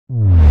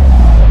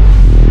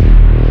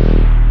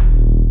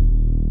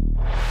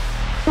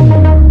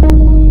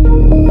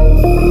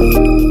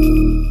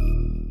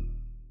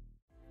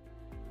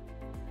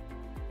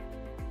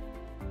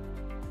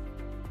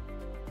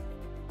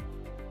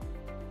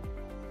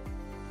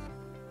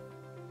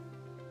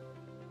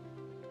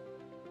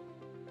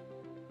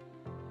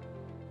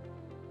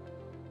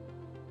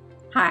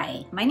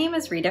Hi, my name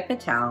is Rita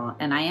Patel,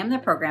 and I am the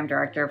Program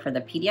Director for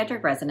the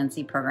Pediatric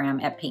Residency Program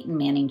at Peyton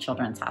Manning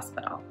Children's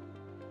Hospital.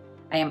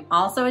 I am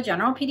also a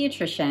general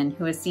pediatrician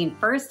who has seen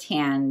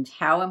firsthand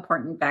how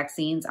important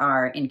vaccines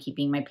are in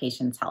keeping my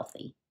patients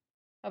healthy.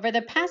 Over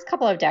the past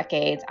couple of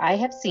decades, I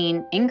have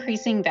seen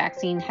increasing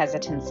vaccine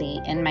hesitancy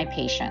in my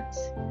patients.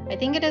 I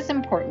think it is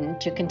important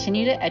to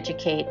continue to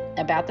educate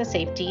about the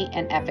safety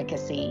and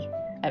efficacy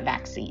of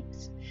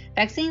vaccines.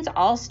 Vaccines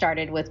all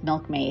started with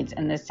milkmaids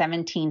in the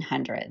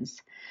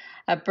 1700s.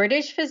 A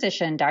British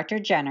physician, Dr.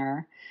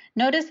 Jenner,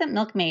 noticed that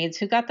milkmaids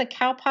who got the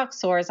cowpox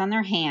sores on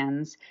their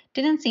hands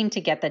didn't seem to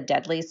get the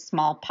deadly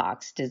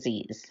smallpox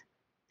disease.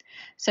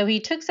 So he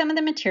took some of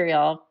the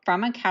material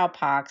from a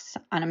cowpox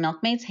on a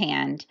milkmaid's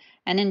hand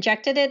and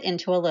injected it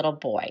into a little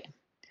boy.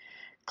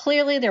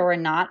 Clearly, there were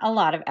not a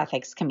lot of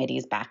ethics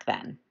committees back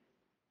then.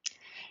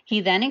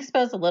 He then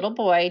exposed the little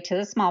boy to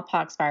the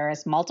smallpox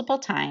virus multiple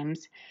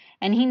times,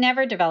 and he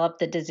never developed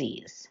the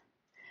disease.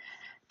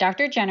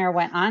 Dr. Jenner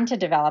went on to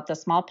develop the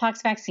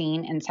smallpox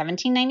vaccine in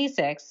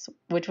 1796,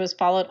 which was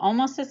followed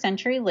almost a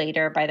century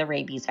later by the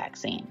rabies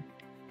vaccine.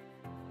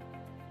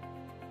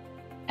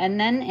 And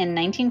then in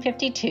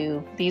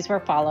 1952, these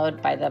were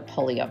followed by the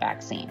polio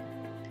vaccine.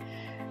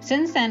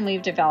 Since then,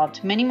 we've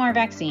developed many more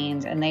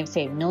vaccines, and they've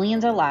saved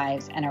millions of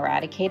lives and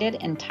eradicated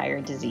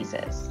entire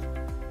diseases.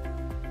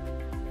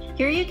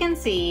 Here you can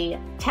see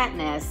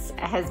tetanus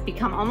has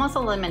become almost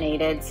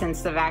eliminated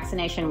since the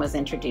vaccination was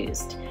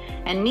introduced.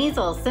 And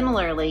measles,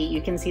 similarly,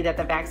 you can see that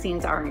the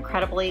vaccines are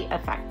incredibly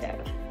effective.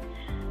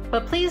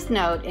 But please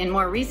note, in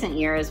more recent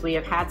years, we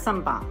have had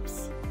some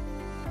bumps.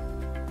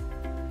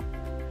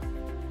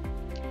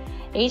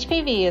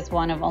 HPV is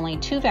one of only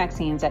 2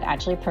 vaccines that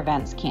actually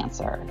prevents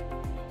cancer.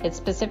 It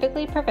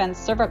specifically prevents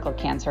cervical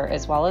cancer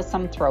as well as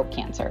some throat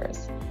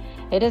cancers.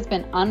 It has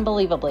been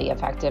unbelievably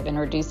effective in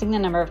reducing the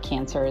number of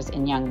cancers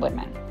in young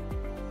women.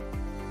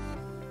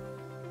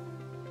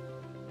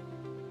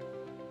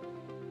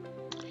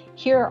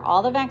 Here are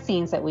all the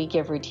vaccines that we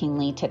give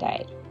routinely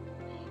today.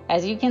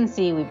 As you can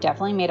see, we've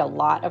definitely made a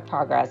lot of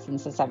progress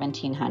since the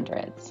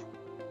 1700s.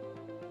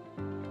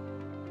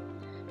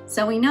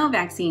 So we know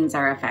vaccines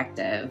are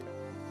effective,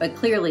 but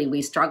clearly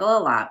we struggle a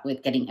lot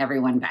with getting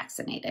everyone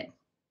vaccinated.